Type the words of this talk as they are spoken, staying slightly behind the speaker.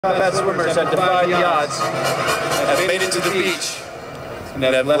Combat swimmers have defied the odds, have made it to the beach, and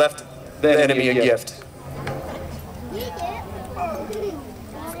have left the enemy a gift.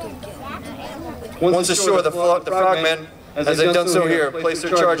 Once ashore, the frogmen, as they've done so here, place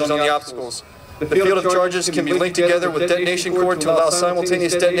their charges on the obstacles. The field of charges can be linked together with detonation cord to allow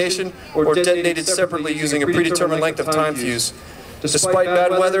simultaneous detonation, or detonated separately using a predetermined length of time fuse. Despite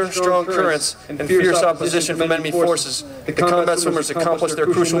bad weather, strong currents, and fierce opposition from enemy forces, the combat swimmers accomplished their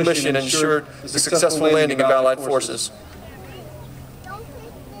crucial mission and ensured the successful landing of Allied forces.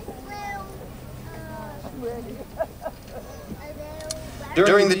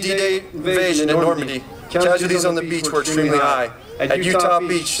 During the D-Day invasion in Normandy, casualties on the beach were extremely high. At Utah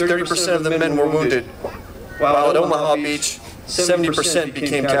Beach, 30% of the men were wounded, while at Omaha Beach, 70%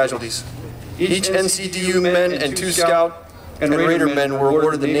 became casualties. Each NCDU men and 2 Scout and Raider men were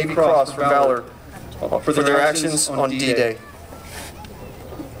awarded the Navy Cross for valor for their actions on D-Day.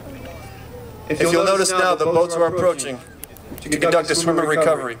 If you'll notice now, the boats are approaching to conduct a swimmer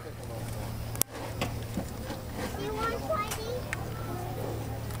recovery.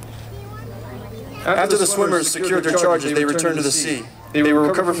 After the swimmers secured their charges, they returned to the sea. They were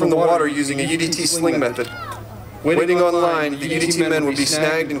recovered from the water using a UDT sling method. Waiting on line, the UDT men would be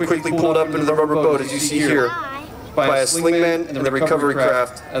snagged and quickly pulled up into the rubber boat, as you see here, by a slingman and the recovery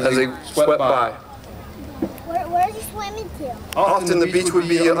craft as they swept by. Where are you swimming to? Often the beach would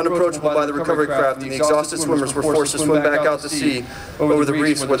be unapproachable by the recovery craft, and the exhausted swimmers were forced to swim back out to sea over the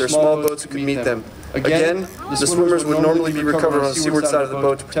reefs where their small boats could meet them. Again, the swimmers would normally be recovered on the seaward side of the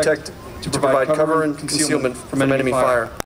boat to provide cover and concealment from enemy fire.